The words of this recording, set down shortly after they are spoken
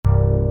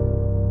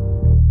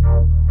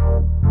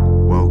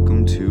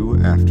Welcome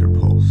to After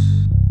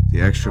Pulse,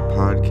 the extra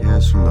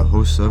podcast from the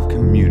hosts of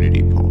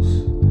Community Pulse.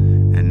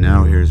 And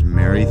now here's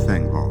Mary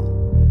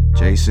Thengvall,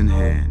 Jason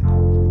Hand,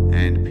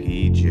 and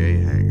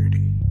PJ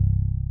Haggerty.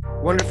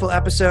 Wonderful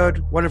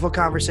episode, wonderful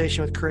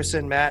conversation with Chris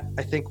and Matt.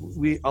 I think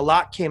a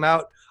lot came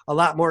out, a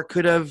lot more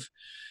could have.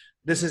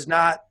 This is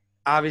not,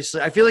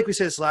 obviously, I feel like we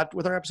say this a lot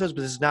with our episodes,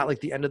 but this is not like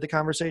the end of the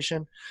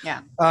conversation.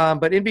 Yeah.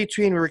 But in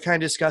between, we were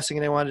kind of discussing,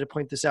 and I wanted to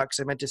point this out because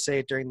I meant to say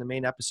it during the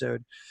main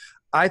episode.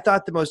 I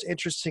thought the most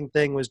interesting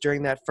thing was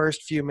during that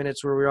first few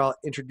minutes where we were all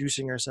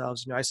introducing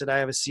ourselves. You know, I said I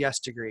have a CS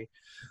degree.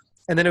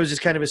 And then it was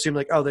just kind of assumed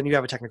like, oh, then you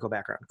have a technical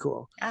background.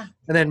 Cool. Yeah.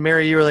 And then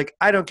Mary, you were like,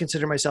 I don't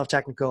consider myself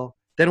technical.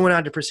 Then went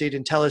on to proceed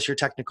and tell us your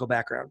technical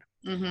background.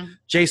 Mm-hmm.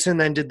 Jason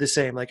then did the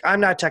same. Like, I'm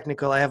not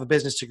technical. I have a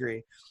business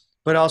degree,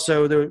 but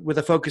also with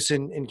a focus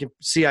in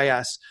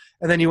CIS.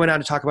 And then you went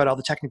on to talk about all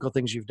the technical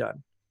things you've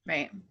done.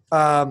 Right.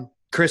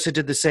 Carissa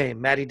did the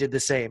same. Maddie did the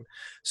same.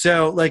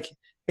 So like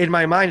in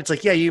my mind, it's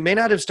like, yeah, you may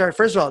not have started.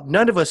 First of all,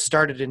 none of us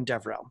started in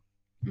DevRel.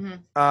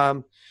 Mm-hmm.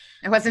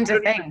 It wasn't a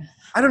thing.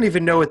 I don't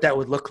even know what that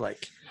would look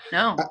like.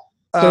 No.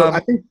 So I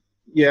think,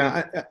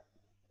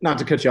 not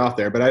to cut you off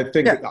there, but I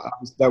think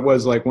that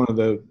was like one of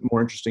the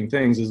more interesting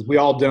things is we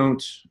all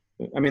don't,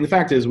 I mean, the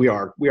fact is we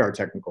are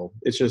technical.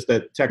 It's just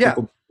that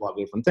technical means a lot of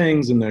different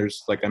things. And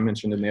there's, like I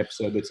mentioned in the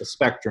episode, it's a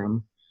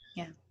spectrum.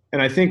 Yeah.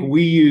 And I think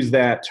we use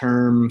that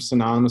term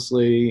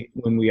synonymously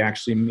when we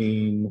actually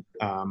mean,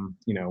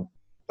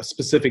 a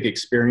specific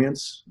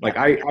experience. Like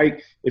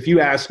if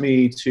you ask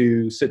me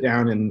to sit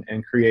down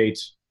and create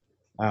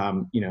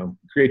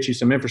you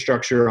some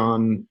infrastructure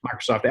on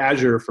Microsoft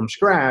Azure from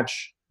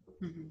scratch,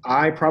 Mm-hmm.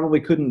 I probably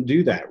couldn't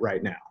do that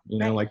right now.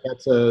 Like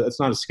that's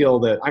not a skill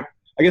that I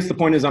guess the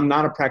point is I'm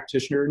not a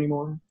practitioner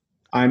anymore.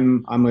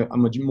 I'm a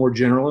more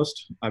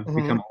generalist. I've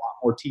become a lot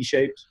more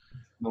T-shaped.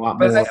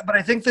 But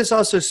I think this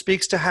also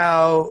speaks to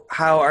how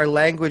our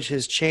language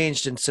has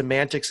changed and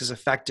semantics has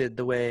affected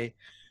the way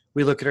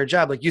we look at our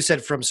job. Like you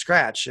said, from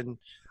scratch, and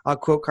I'll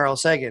quote Carl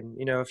Sagan,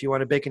 if you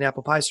want to bake an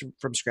apple pie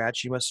from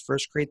scratch, you must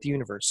first create the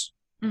universe.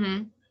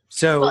 Mm-hmm.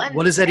 So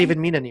what does that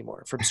even mean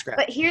anymore, from scratch?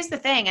 But here's the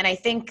thing, and I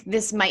think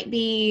this might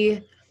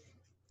be,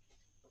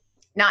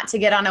 not to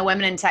get on a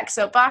women in tech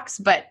soapbox,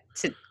 but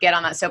to get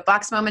on that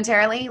soapbox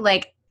momentarily,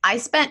 like I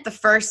spent the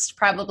first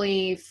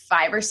probably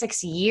 5 or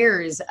 6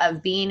 years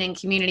of being in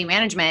community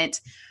management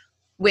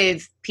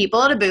with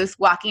people at a booth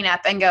walking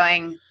up and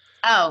going,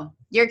 oh,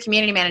 you're a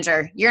community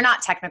manager. You're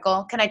not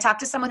technical. Can I talk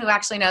to someone who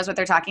actually knows what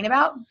they're talking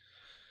about?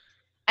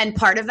 And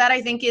part of that,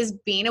 I think, is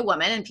being a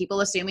woman and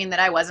people assuming that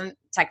I wasn't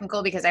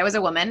technical because I was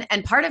a woman.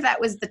 And part of that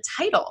was the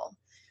title.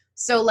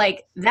 So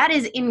like that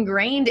is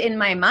ingrained in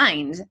my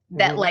mind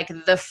that like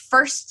the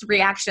first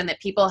reaction that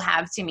people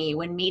have to me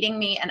when meeting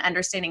me and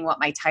understanding what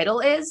my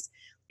title is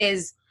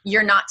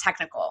you're not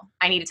technical.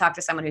 I need to talk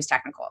to someone who's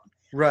technical.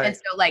 Right. And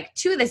so like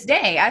to this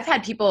day, I've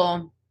had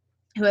people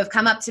who have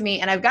come up to me,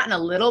 and I've gotten a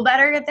little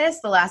better at this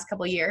the last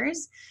couple of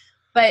years.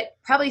 But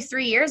probably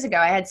 3 years ago,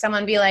 I had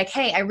someone be like,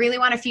 hey, I really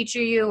want to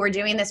feature you. We're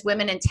doing this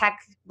Women in Tech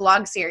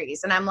blog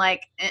series. And I'm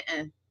like,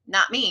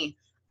 not me.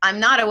 I'm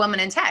not a woman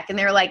in tech. And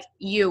they were like,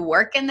 you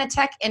work in the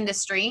tech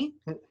industry.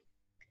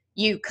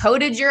 You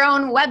coded your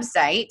own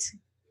website.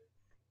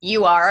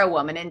 You are a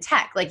woman in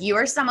tech. Like you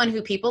are someone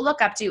who people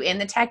look up to in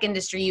the tech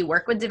industry. You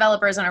work with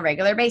developers on a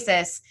regular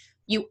basis.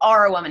 You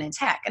are a woman in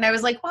tech. And I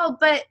was like, well,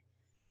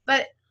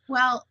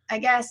 I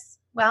guess.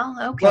 Well,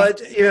 okay.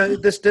 Well,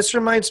 this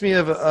reminds me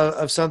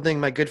of something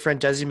my good friend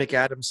Desi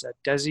McAdams said.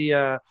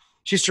 Desi,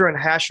 she used to run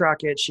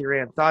HashRocket. She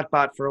ran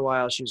ThoughtBot for a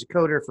while. She was a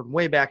coder from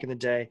way back in the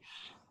day.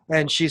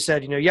 And she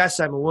said,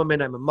 yes, I'm a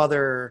woman. I'm a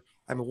mother.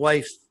 I'm a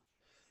wife.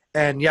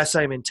 And yes,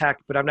 I'm in tech,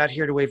 but I'm not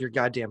here to wave your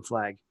goddamn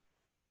flag.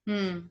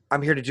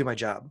 I'm here to do my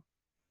job.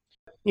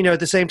 At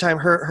the same time,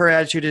 her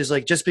attitude is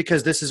like, just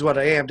because this is what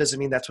I am doesn't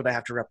mean that's what I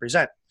have to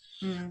represent.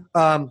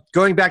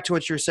 Going back to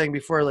what you were saying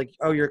before, like,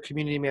 oh, you're a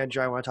community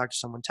manager, I want to talk to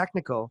someone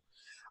technical.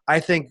 I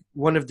think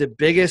one of the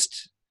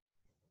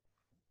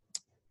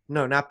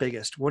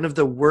one of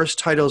the worst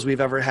titles we've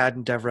ever had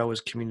in DevRel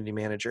was community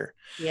manager.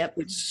 Yep.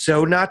 It's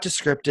so not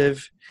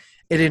descriptive.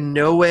 It in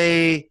no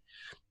way,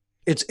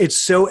 it's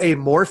so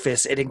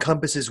amorphous. It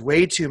encompasses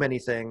way too many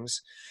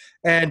things.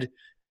 And,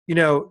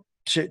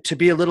 to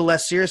be a little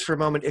less serious for a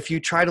moment, if you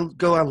try to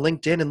go on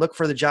LinkedIn and look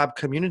for the job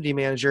community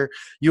manager,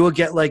 you will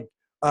get like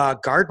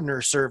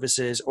gardener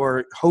services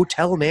or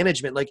hotel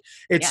management. Like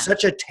it's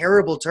such a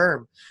terrible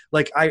term.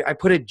 Like I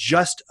put it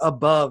just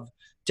above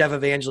dev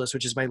evangelist,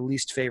 which is my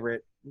least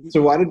favorite.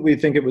 So why did we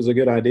think it was a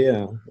good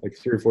idea like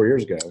 3 or 4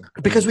 years ago?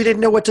 Because we didn't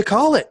know what to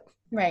call it.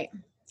 Right.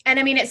 And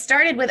I mean, it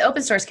started with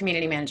open source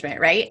community management,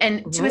 right?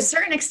 And to a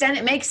certain extent,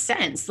 it makes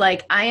sense.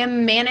 Like I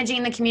am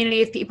managing the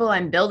community of people.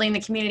 I'm building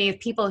the community of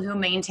people who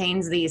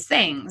maintains these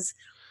things.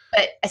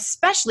 But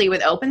especially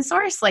with open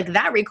source, like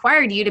that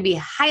required you to be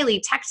highly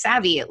tech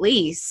savvy, at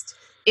least,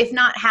 if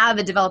not have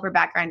a developer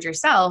background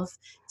yourself,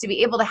 to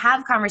be able to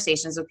have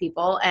conversations with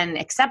people and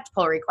accept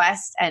pull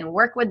requests and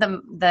work with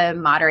the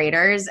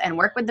moderators and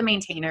work with the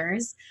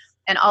maintainers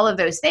and all of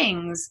those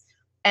things.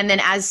 And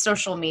then as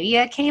social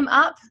media came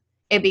up,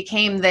 it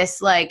became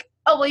this like,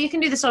 oh, well, you can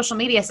do the social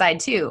media side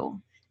too.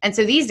 And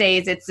so these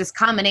days it's this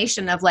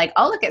combination of like,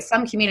 I'll look at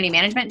some community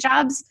management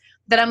jobs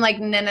that I'm like,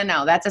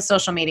 no, that's a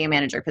social media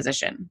manager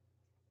position.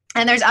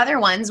 And there's other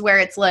ones where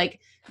it's like,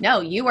 no,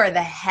 you are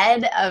the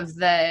head of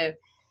the,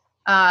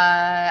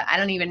 I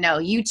don't even know,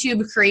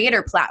 YouTube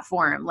creator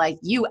platform. Like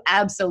you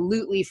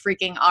absolutely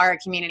freaking are a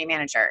community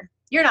manager.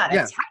 You're not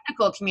a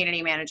technical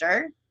community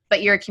manager,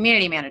 but you're a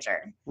community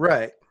manager.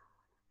 Right.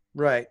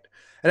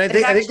 And I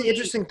think the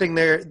interesting thing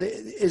there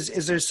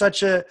is there's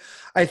such a,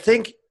 I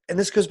think, and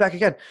this goes back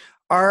again,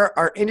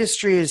 our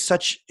industry is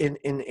such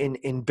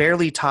in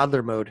barely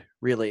toddler mode,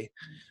 really.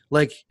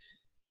 Like,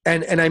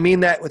 and I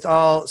mean that with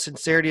all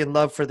sincerity and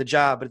love for the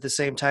job, but at the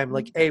same time,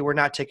 like, A, we're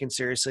not taken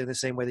seriously in the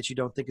same way that you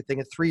don't think a thing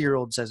a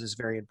 3-year-old says is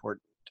very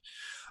important.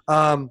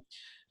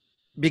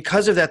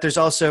 Because of that, there's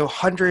also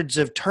hundreds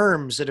of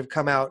terms that have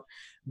come out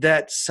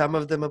that some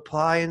of them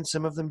apply and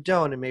some of them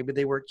don't, and maybe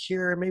they work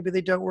here and maybe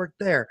they don't work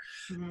there.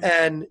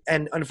 Mm-hmm.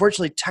 And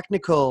unfortunately,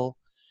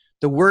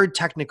 the word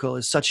technical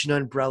is such an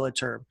umbrella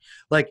term.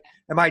 Like,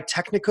 am I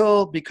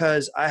technical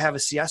because I have a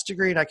CS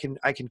degree and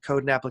I can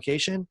code an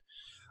application?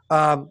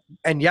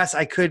 And yes,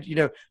 I could,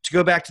 to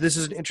go back to, this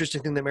is an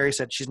interesting thing that Mary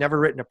said. She's never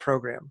written a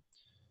program.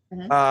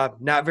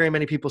 Mm-hmm. Not very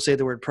many people say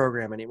the word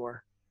program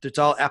anymore. It's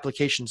all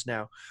applications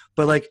now.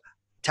 But like,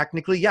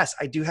 technically, yes,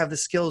 I do have the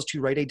skills to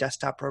write a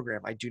desktop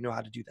program. I do know how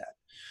to do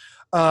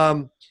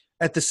that.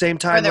 At the same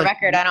time, for the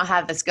record, I don't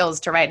have the skills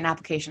to write an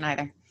application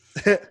either.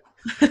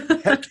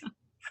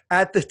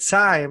 At the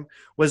time,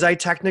 was I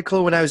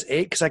technical when I was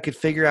 8 because I could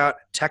figure out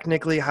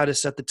technically how to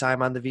set the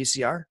time on the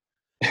VCR?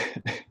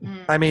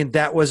 I mean,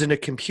 that wasn't a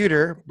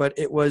computer, but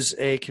it was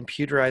a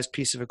computerized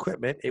piece of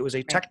equipment. It was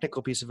a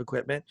technical piece of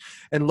equipment.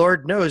 And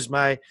Lord knows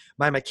my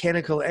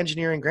mechanical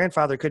engineering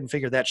grandfather couldn't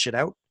figure that shit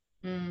out.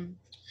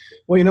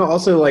 Well,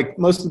 also like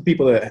most of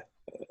the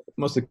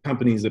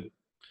companies that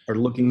are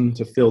looking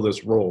to fill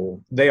this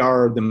role, they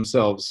are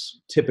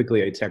themselves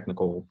typically a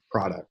technical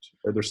product.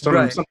 Or there's some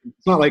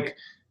it's not like,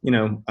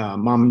 mom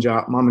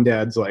and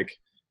dad's like,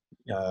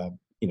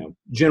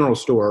 general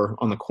store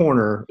on the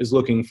corner is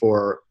looking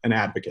for an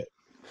advocate.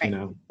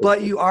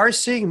 But you are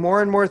seeing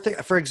more and more things.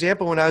 For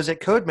example, when I was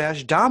at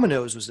CodeMash,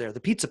 Domino's was there, the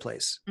pizza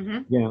place.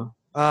 Mm-hmm. Yeah.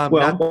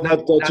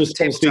 That just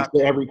speaks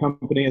to every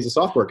company as a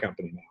software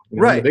company now.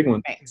 Right. The big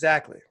one.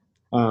 Exactly.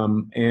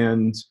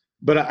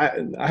 But I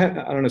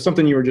don't know,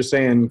 something you were just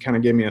saying kind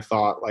of gave me a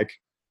thought. Like,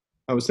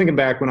 I was thinking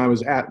back when I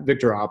was at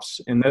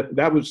VictorOps, and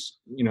that was,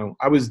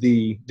 I was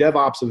the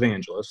DevOps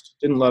evangelist.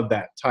 Didn't love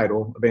that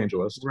title,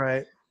 evangelist.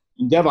 Right.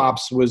 And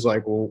DevOps was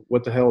like, well,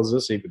 what the hell does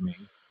this even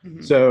mean?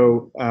 Mm-hmm.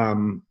 So,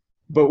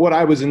 but what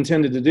I was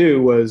intended to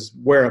do was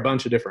wear a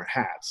bunch of different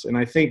hats. And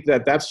I think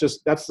that's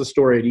the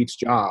story at each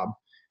job.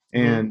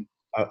 And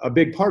a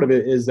big part of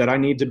it is that I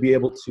need to be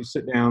able to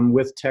sit down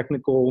with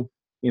technical,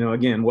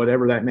 again,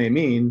 whatever that may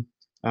mean,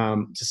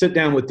 to sit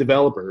down with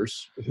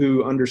developers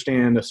who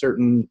understand a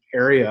certain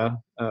area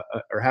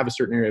or have a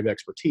certain area of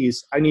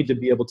expertise. I need to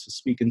be able to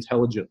speak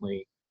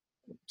intelligently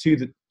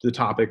to the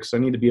topics. I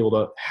need to be able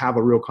to have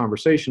a real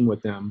conversation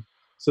with them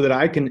so that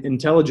I can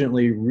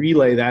intelligently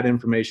relay that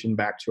information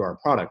back to our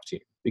product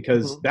team,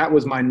 because that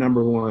was my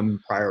number one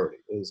priority.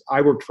 Is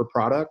I worked for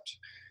product,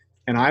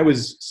 and I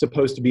was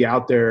supposed to be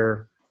out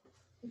there,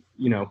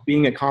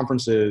 being at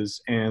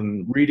conferences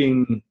and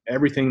reading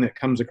everything that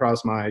comes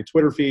across my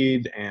Twitter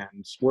feed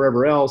and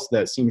wherever else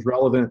that seems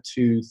relevant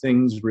to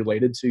things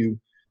related to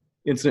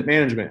incident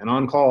management and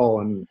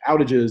on-call and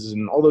outages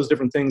and all those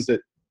different things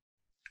that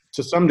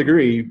to some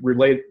degree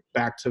relate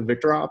back to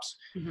VictorOps.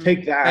 Mm-hmm.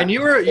 Take that. And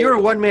you were a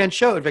one-man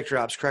show at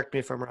VictorOps, correct me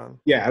if I'm wrong.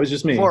 Yeah, it was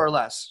just me. More or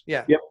less,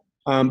 yeah. Yep.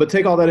 But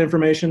take all that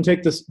information,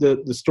 take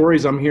the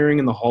stories I'm hearing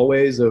in the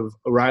hallways of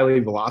O'Reilly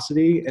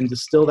Velocity, and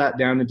distill that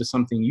down into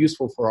something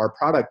useful for our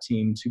product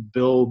team to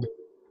build,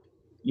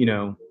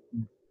 to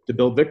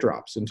build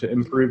VictorOps and to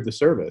improve the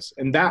service.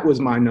 And that was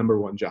my number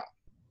one job.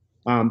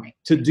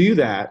 To do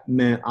that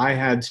meant I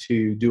had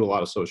to do a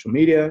lot of social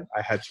media.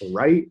 I had to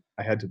write,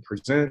 I had to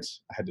present,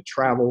 I had to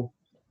travel,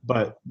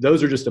 but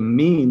those are just a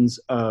means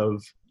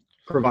of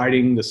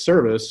providing the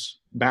service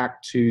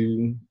back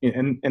to,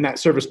 and that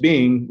service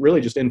being really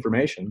just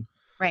information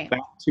back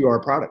to our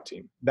product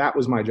team. That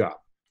was my job.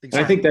 Exactly.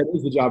 And I think that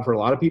is the job for a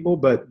lot of people,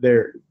 but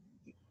there's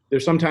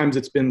sometimes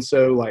it's been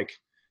so like,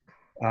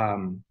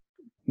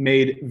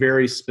 made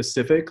very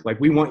specific. Like,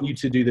 we want you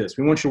to do this.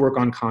 We want you to work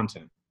on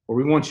content, or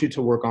we want you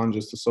to work on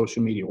just the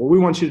social media, or we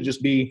want you to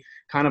just be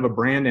kind of a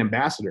brand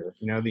ambassador,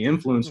 the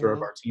influencer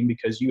of our team,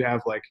 because you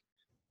have like,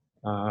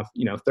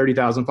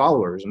 30,000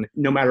 followers, and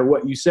no matter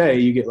what you say,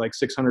 you get like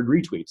 600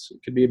 retweets. It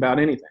could be about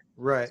anything.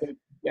 Right. So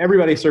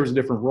everybody serves a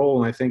different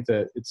role. And I think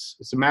that it's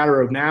a matter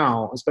of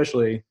now,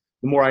 especially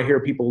the more I hear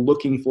people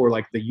looking for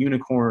like the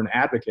unicorn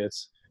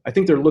advocates, I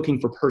think they're looking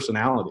for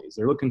personalities.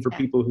 They're looking for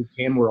people who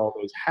can wear all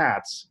those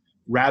hats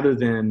rather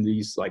than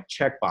these like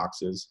check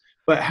boxes.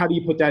 But how do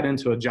you put that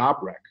into a job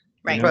rec?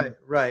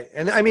 Right.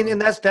 And I mean,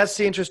 and that's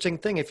the interesting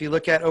thing. If you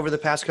look at over the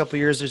past couple of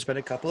years, there's been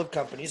a couple of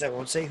companies, I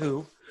won't say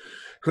who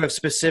have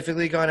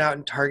specifically gone out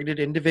and targeted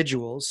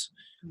individuals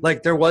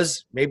Like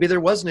maybe there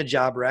wasn't a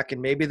job rec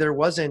and maybe there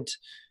wasn't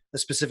a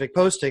specific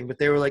posting, but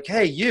they were like,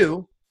 hey,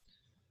 you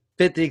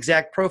fit the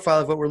exact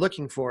profile of what we're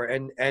looking for.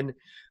 And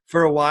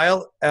for a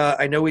while,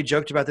 I know we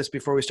joked about this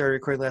before we started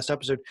recording the last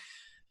episode.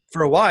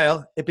 For a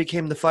while, it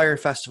became the Fire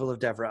Festival of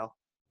DevRel.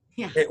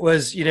 Yeah. It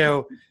was,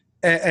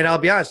 and I'll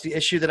be honest, the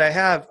issue that I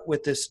have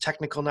with this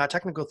technical, not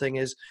technical thing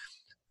is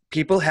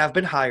people have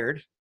been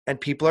hired and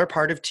people are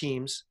part of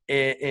teams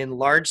in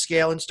large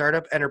scale and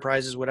startup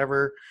enterprises,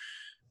 whatever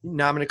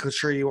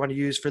nomenclature you want to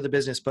use for the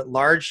business, but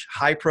large,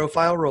 high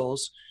profile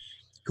roles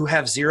who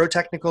have zero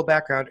technical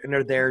background and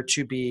are there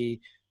to be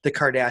the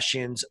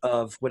Kardashians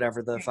of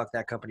whatever the fuck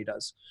that company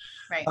does.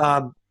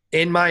 Right.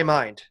 In my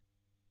mind,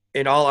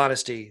 in all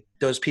honesty,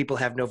 those people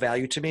have no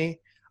value to me.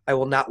 I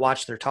will not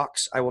watch their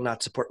talks. I will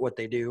not support what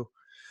they do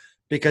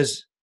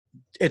because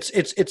it's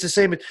the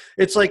same.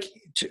 It's like,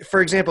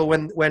 for example,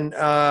 when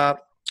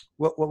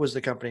what was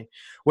the company?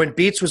 When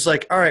Beats was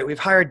like, all right, we've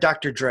hired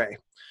Dr. Dre.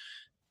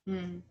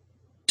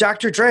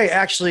 Dr. Dre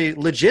actually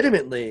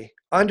legitimately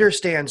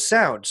understands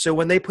sound. So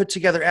when they put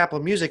together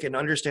Apple Music and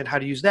understand how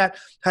to use that,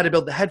 how to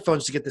build the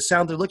headphones to get the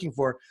sound they're looking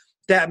for,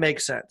 that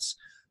makes sense.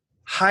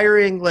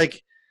 Hiring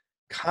like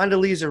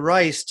Condoleezza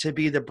Rice to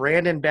be the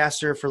brand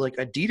ambassador for like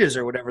Adidas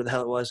or whatever the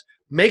hell it was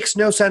makes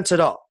no sense at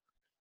all.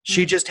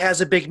 She just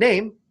has a big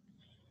name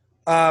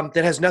that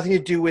has nothing to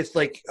do with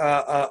like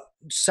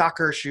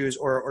soccer shoes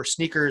or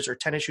sneakers or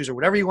tennis shoes or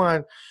whatever you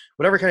want,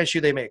 whatever kind of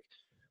shoe they make.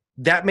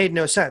 That made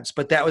no sense,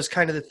 but that was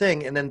kind of the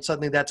thing. And then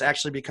suddenly that's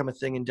actually become a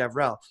thing in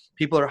DevRel.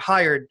 People are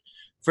hired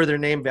for their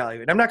name value.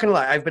 And I'm not going to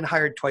lie, I've been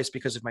hired twice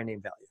because of my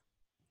name value.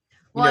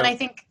 Well, and I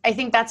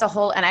think that's a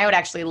whole, and I would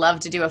actually love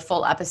to do a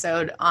full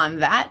episode on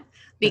that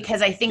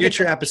because I think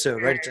future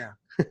episode, write it down.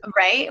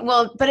 Right.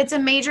 Well, but it's a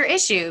major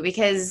issue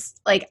because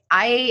like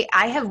I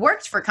have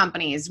worked for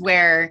companies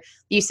where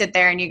you sit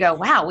there and you go,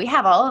 wow, we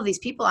have all of these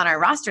people on our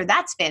roster.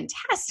 That's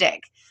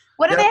fantastic.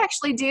 What do they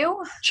actually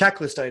do?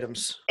 Checklist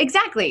items.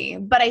 Exactly.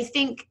 But I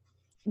think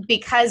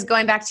because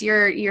going back to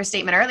your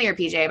statement earlier,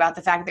 PJ, about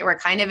the fact that we're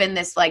kind of in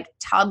this like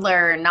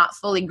toddler, not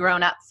fully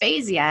grown up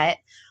phase yet,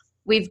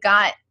 we've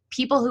got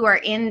people who are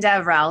in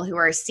DevRel who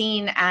are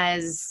seen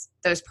as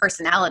those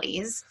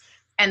personalities.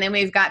 And then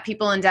we've got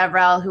people in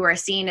DevRel who are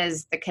seen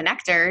as the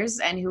connectors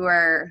and who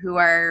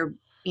are,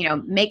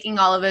 making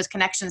all of those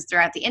connections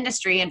throughout the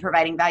industry and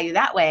providing value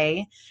that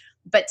way.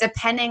 But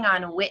depending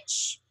on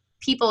which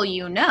people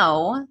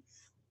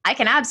I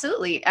can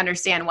absolutely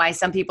understand why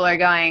some people are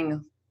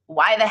going,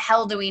 why the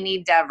hell do we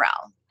need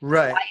DevRel?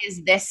 Right. Why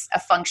is this a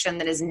function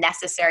that is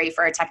necessary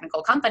for a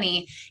technical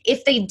company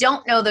if they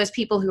don't know those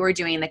people who are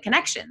doing the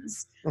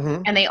connections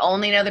and they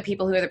only know the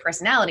people who are the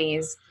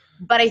personalities?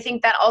 But I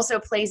think that also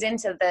plays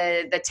into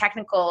the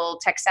technical,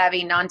 tech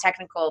savvy,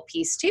 non-technical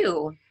piece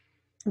too,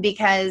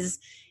 because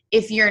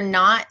if you're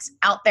not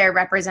out there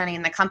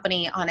representing the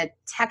company on a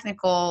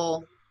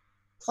technical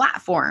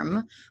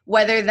platform,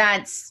 whether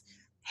that's,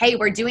 hey,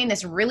 we're doing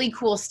this really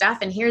cool stuff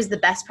and here's the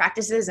best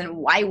practices and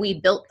why we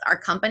built our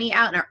company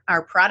out and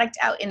our product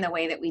out in the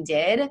way that we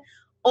did.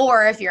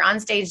 Or if you're on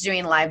stage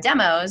doing live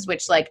demos,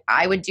 which like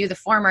I would do the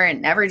former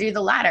and never do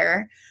the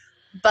latter,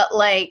 but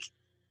like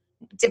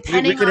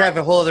depending we could have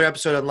a whole other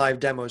episode on live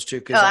demos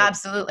too.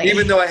 Absolutely.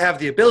 Even though I have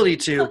the ability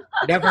to,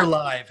 never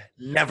live,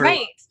 never.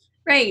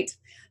 Right.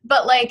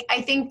 But like,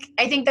 I think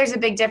there's a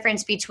big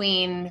difference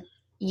between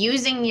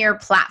using your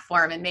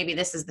platform, and maybe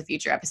this is the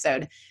future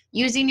episode,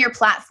 using your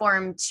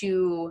platform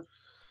to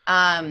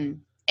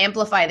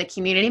amplify the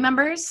community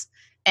members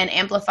and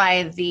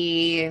amplify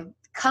the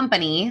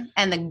company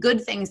and the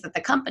good things that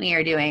the company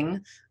are doing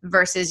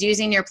versus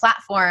using your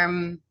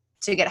platform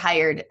to get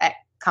hired at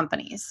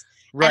companies.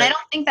 Right. And I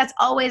don't think that's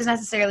always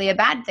necessarily a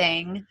bad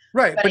thing.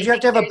 Right. But you have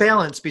to have a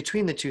balance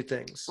between the two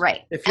things.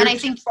 Right. If you're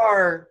too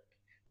far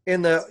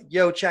in the,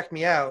 check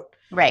me out.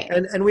 Right.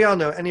 And we all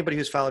know, anybody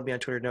who's followed me on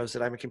Twitter knows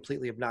that I'm a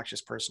completely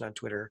obnoxious person on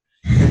Twitter.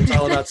 And it's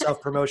all about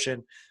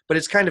self-promotion, but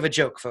it's kind of a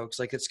joke, folks.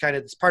 Like it's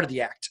part of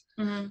the act.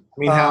 I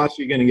mean, how else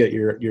are you going to get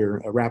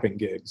your rapping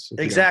gigs?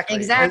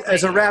 Exactly.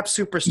 As a rap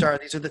superstar,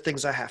 these are the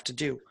things I have to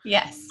do.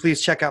 Yes.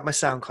 Please check out my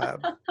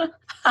SoundCloud.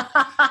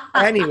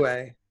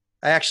 Anyway,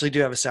 I actually do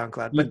have a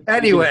SoundCloud, but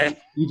anyway.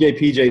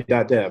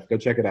 DJPJ.dev. Go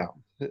check it out.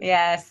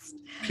 Yes.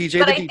 PJ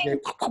but the I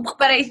DJ.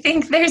 But I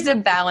think there's a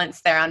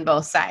balance there on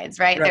both sides,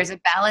 right? There's a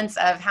balance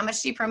of how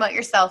much do you promote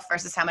yourself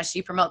versus how much do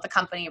you promote the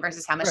company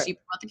versus how much do you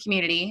promote the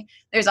community.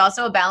 There's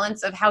also a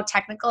balance of how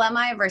technical am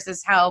I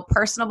versus how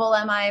personable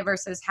am I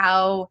versus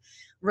how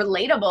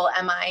relatable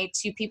am I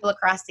to people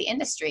across the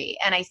industry.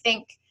 And I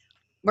think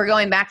we're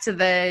going back to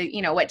the,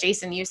 what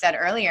Jason, you said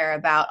earlier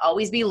about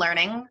always be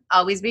learning,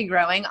 always be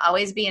growing,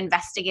 always be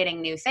investigating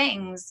new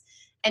things.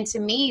 And to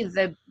me,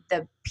 the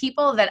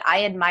people that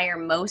I admire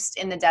most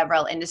in the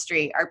DevRel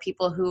industry are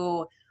people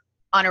who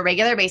on a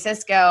regular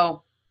basis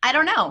go, I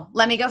don't know,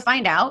 let me go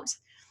find out.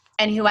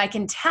 And who I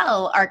can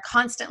tell are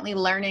constantly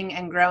learning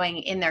and growing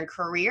in their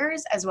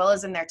careers as well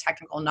as in their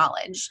technical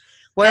knowledge.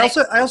 Well,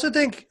 I also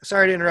think,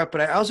 sorry to interrupt,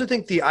 but I also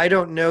think the I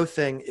don't know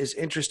thing is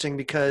interesting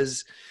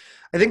because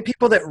I think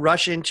people that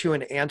rush into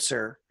an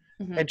answer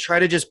and try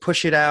to just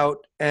push it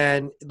out.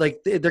 And like,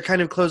 they're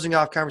kind of closing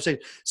off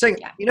conversation saying,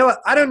 Yeah. you know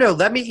what, I don't know.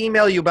 Let me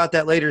email you about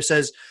that later.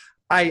 Says,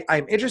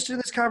 I'm interested in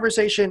this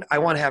conversation. I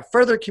want to have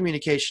further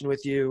communication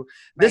with you.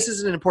 This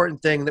is an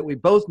important thing that we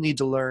both need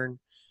to learn.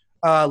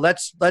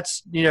 Let's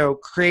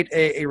create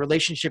a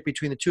relationship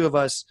between the two of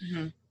us,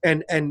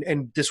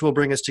 and this will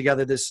bring us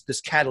together.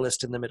 This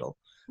catalyst in the middle.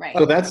 Right.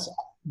 So that's,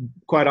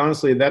 quite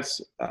honestly, that's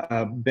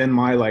been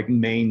my like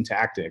main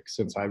tactic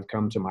since I've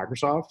come to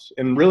Microsoft,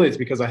 and really it's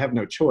because I have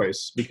no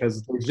choice,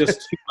 because there's just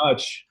too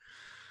much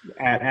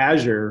at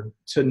Azure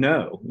to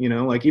know.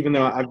 Like, even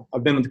though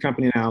I've been with the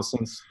company now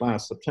since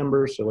last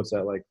September, so what's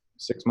that, like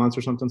 6 months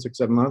or something,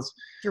 6-7 months,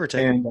 Give or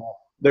take. and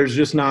there's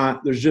just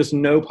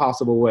no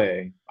possible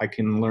way I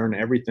can learn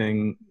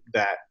everything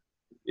that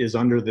is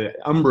under the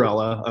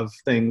umbrella of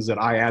things that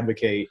I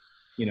advocate,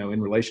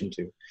 in relation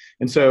to.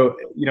 And so,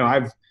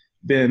 I've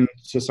been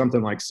to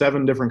something like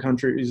 7 different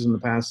countries in the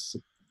past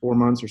 4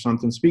 months or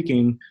something,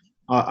 speaking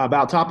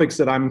about topics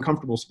that I'm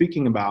comfortable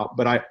speaking about,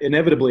 but I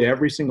inevitably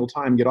every single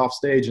time get off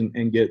stage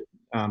and get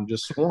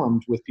just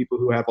swarmed with people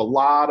who have a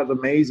lot of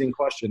amazing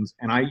questions,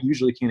 and I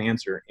usually can't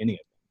answer any of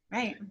them.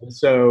 Right.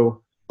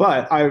 So,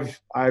 but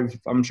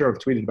I'm sure I've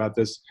tweeted about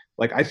this.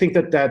 Like, I think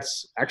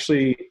that's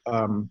actually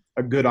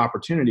a good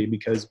opportunity,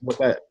 because what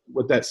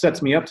that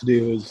sets me up to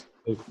do is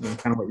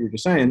kind of what you were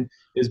just saying,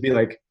 is be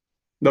like,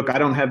 look, I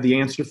don't have the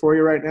answer for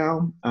you right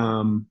now.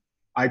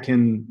 I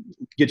can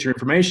get your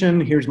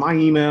information. Here's my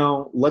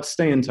email. Let's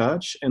stay in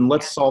touch and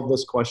let's solve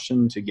this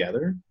question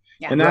together.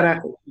 Yeah. And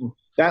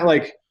that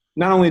like,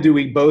 not only do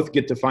we both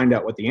get to find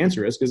out what the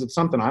answer is, because it's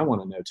something I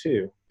want to know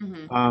too,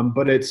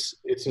 but it's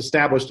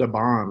established a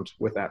bond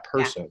with that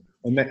person.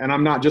 Yeah. And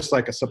I'm not just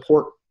like a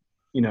support,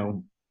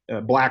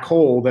 a black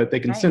hole that they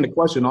can send a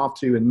question off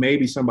to, and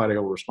maybe somebody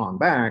will respond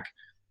back.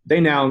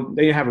 They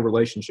have a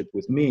relationship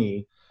with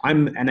me.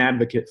 I'm an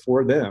advocate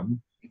for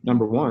them,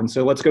 number one.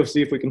 So let's go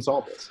see if we can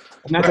solve this.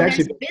 And that's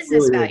actually there's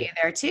business value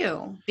there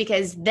too,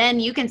 because then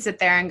you can sit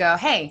there and go,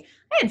 hey,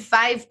 I had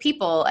 5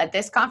 people at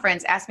this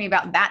conference ask me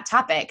about that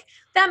topic.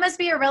 That must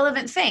be a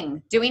relevant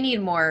thing. Do we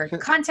need more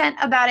content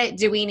about it?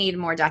 Do we need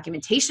more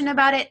documentation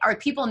about it? Are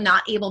people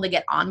not able to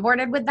get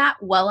onboarded with that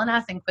well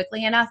enough and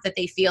quickly enough that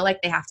they feel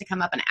like they have to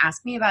come up and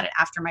ask me about it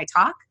after my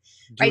talk?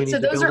 Right. So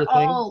those are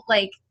all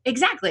like,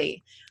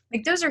 exactly.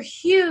 Like, those are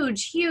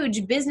huge,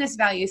 huge business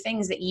value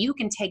things that you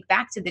can take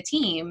back to the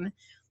team.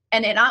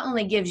 And it not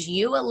only gives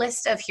you a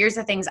list of here's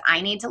the things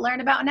I need to learn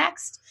about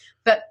next,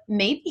 but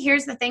maybe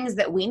here's the things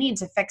that we need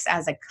to fix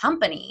as a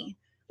company,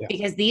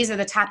 because these are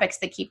the topics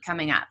that keep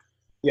coming up.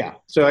 Yeah.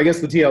 So I guess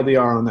the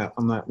TLDR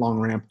on that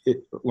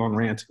long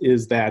rant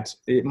is that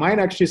it might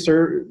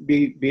actually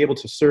be able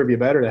to serve you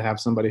better to have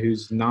somebody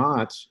who's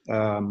not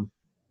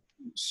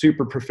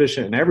super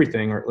proficient in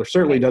everything, or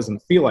certainly doesn't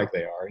feel like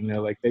they are.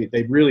 Like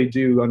they really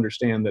do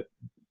understand that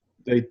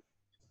they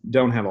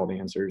don't have all the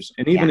answers.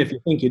 And even if you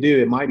think you do,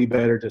 it might be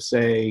better to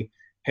say,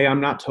 hey,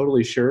 I'm not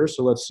totally sure,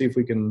 so let's see if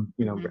we can,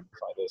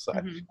 rectify this.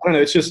 I don't know.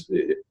 It's just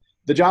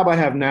the job I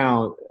have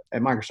now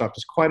at Microsoft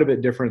is quite a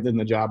bit different than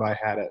the job I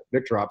had at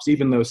VictorOps,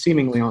 even though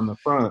seemingly on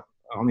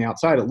the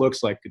outside, it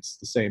looks like it's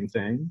the same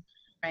thing.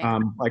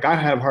 Right. Like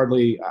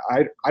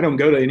I don't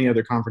go to any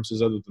other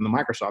conferences other than the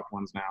Microsoft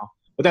ones now,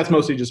 but that's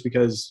mostly just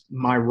because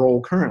my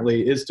role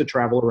currently is to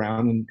travel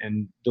around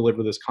and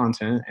deliver this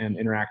content and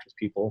interact with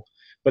people.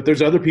 But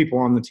there's other people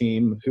on the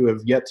team who have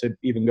yet to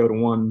even go to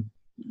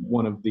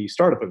one of the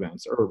startup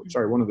events,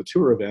 one of the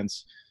tour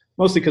events,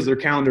 mostly because their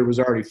calendar was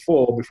already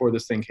full before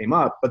this thing came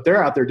up. But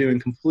they're out there doing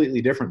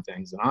completely different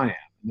things than I am.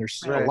 And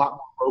they're a lot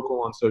more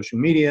vocal on social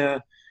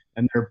media,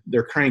 and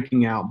they're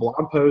cranking out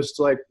blog posts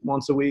like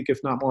once a week, if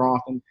not more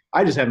often.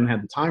 I just haven't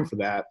had the time for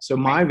that. So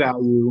my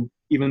value,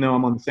 even though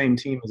I'm on the same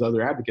team as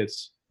other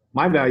advocates,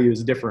 my value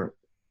is different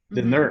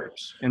than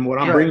theirs. And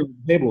what I'm bringing to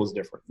the table is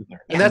different than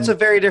theirs. And that's a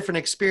very different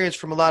experience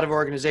from a lot of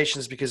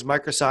organizations, because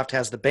Microsoft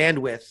has the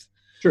bandwidth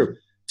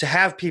to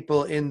have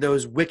people in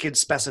those wicked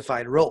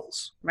specified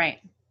roles. Right.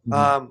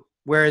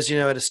 Whereas,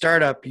 at a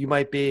startup, you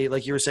might be,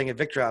 like you were saying at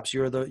VictorOps,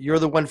 you're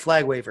the one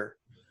flag waver.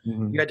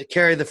 You had to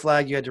carry the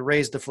flag, you had to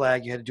raise the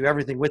flag, you had to do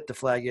everything with the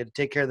flag, you had to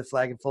take care of the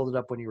flag and fold it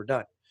up when you were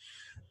done.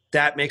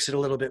 That makes it a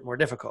little bit more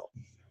difficult.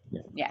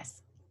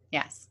 Yes.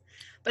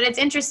 But it's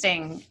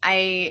interesting.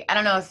 I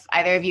don't know if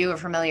either of you are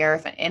familiar,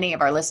 if any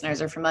of our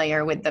listeners are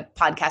familiar with the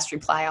podcast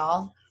Reply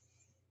All,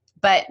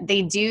 but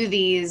they do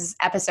these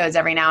episodes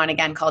every now and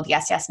again called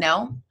Yes, Yes,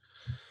 No.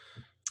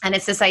 And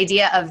it's this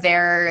idea of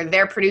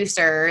their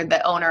producer,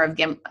 the owner of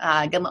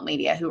Gimlet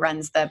Media, who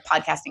runs the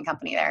podcasting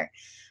company there,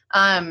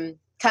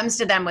 comes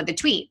to them with a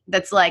tweet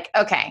that's like,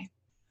 okay,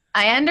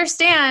 I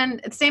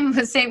understand. It's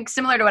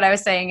similar to what I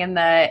was saying in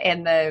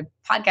the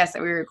podcast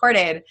that we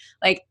recorded.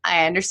 Like,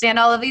 I understand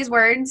all of these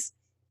words.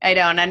 I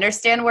don't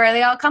understand where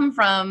they all come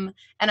from.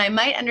 And I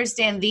might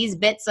understand these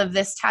bits of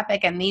this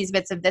topic and these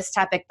bits of this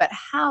topic, but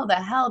how the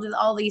hell do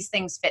all these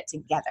things fit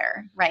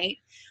together, right?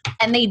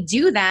 And they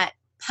do that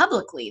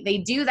publicly. They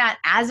do that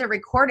as a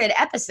recorded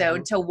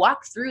episode to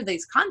walk through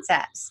these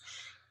concepts.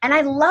 And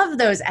I love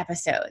those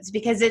episodes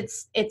because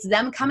it's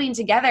them coming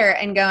together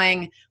and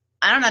going,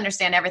 I don't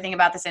understand everything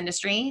about this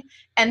industry.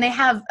 And they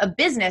have a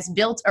business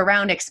built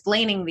around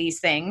explaining these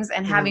things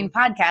and having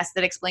podcasts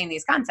that explain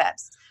these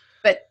concepts.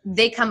 But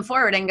they come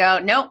forward and go,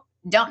 nope,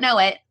 don't know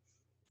it.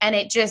 And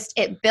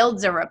it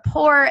builds a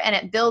rapport and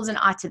it builds an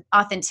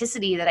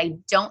authenticity that I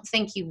don't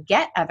think you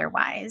get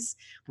otherwise.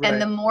 Right.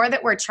 And the more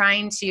that we're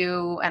trying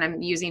to, and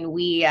I'm using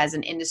we as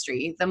an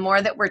industry, the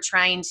more that we're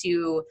trying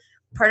to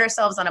put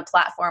ourselves on a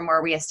platform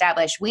where we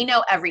establish we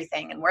know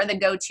everything and we're the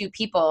go-to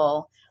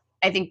people,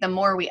 I think the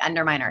more we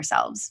undermine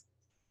ourselves.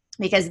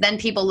 Because then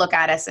people look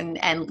at us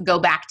and go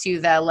back to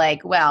the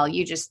like, well,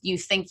 you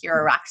think you're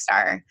a rock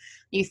star.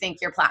 You think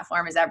your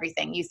platform is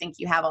everything. You think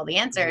you have all the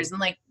answers. And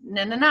like,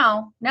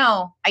 no,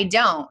 I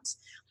don't.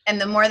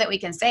 And the more that we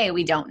can say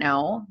we don't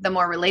know, the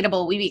more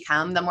relatable we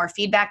become, the more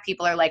feedback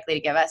people are likely to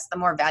give us, the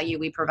more value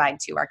we provide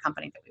to our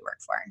company that we work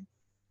for.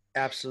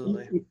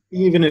 Absolutely.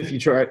 Even if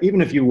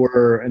you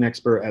were an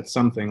expert at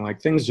something,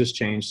 like things just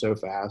change so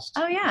fast.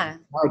 Oh yeah.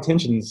 Our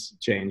attentions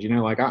change,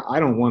 like I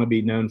don't want to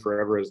be known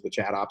forever as the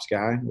chat ops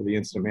guy or the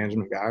incident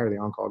management guy or the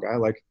on-call guy.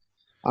 Like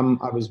I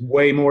was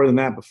way more than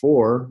that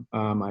before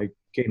I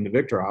came to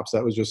Victor Ops.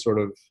 That was just sort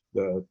of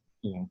the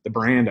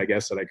brand, I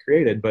guess, that I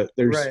created, but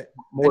there's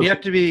more. And you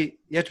have to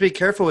be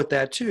careful with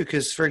that too.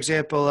 Cause for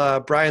example,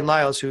 Brian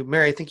Lyles, who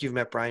Mary, I think you've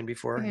met Brian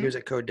before. Mm-hmm. He was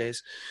at Code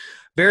Days.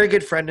 Very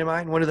good friend of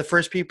mine. One of the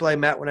first people I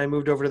met when I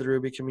moved over to the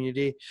Ruby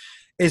community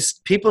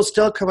is people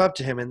still come up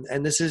to him.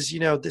 And this is,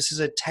 this is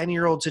a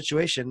 10-year-old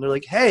situation. They're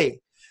like, hey,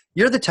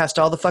 you're the test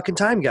all the fucking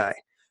time guy.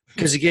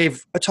 Because he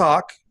gave a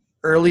talk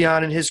early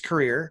on in his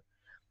career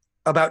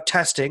about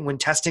testing when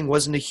testing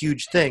wasn't a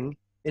huge thing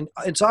in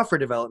software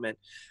development.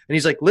 And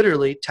he's like,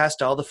 literally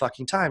test all the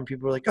fucking time.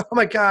 People were like, oh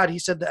my God, he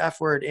said the F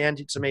word and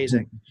it's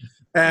amazing.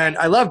 And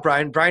I love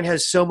Brian. Brian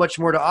has so much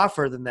more to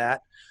offer than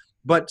that.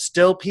 But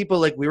still people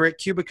like we were at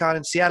KubeCon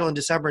in Seattle in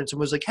December and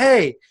someone was like,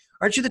 hey,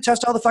 aren't you the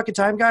test all the fucking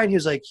time guy? And he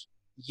was like,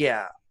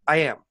 yeah, I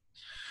am.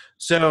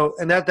 So,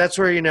 and that's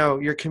where,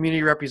 your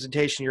community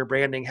representation, your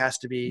branding has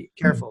to be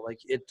careful. Like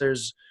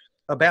there's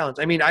a balance.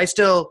 I mean, I've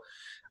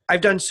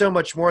done so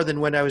much more than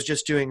when I was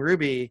just doing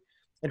Ruby,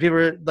 and people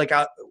are like,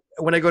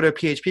 when I go to a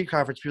PHP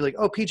conference, people are like,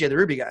 oh, PJ, the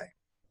Ruby guy.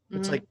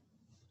 It's like,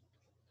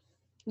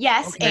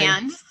 yes, okay.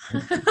 And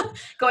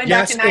going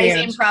back to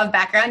Nadia's improv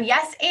background,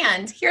 yes,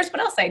 and here's what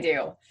else I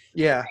do.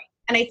 Yeah.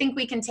 And I think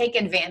we can take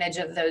advantage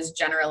of those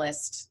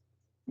generalist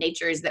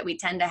natures that we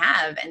tend to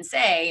have and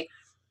say,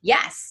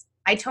 yes,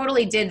 I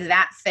totally did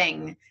that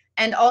thing.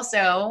 And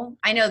also,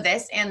 I know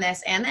this and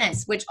this and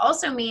this, which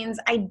also means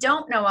I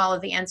don't know all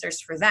of the answers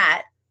for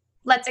that.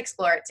 Let's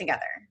explore it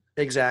together.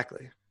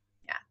 Exactly.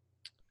 Yeah.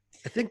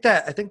 I think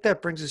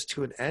that brings us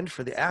to an end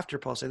for the After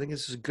Pulse. I think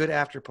this is a good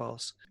After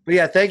Pulse. But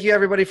yeah, thank you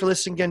everybody for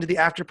listening again to the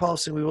After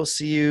Pulse, and we will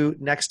see you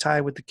next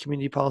time with the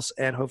Community Pulse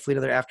and hopefully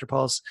another After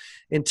Pulse.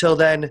 Until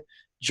then,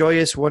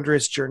 joyous,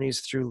 wondrous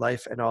journeys through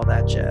life and all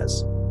that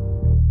jazz.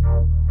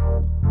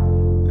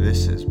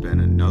 This has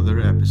been another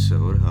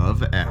episode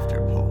of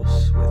After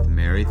Pulse with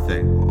Mary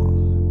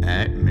Thengwall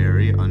at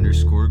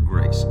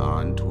Mary_Grace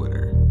on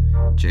Twitter,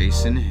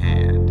 Jason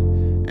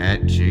Hand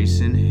at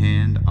Jason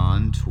Hand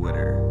on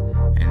Twitter,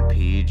 and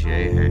PJ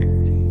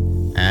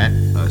Haggerty at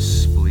A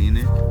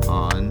Splenic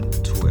on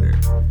Twitter.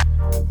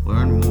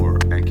 Learn more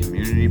at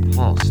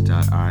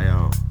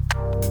communitypulse.io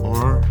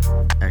or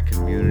at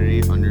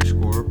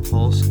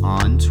community_pulse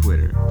on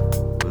Twitter.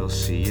 We'll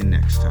see you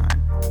next time.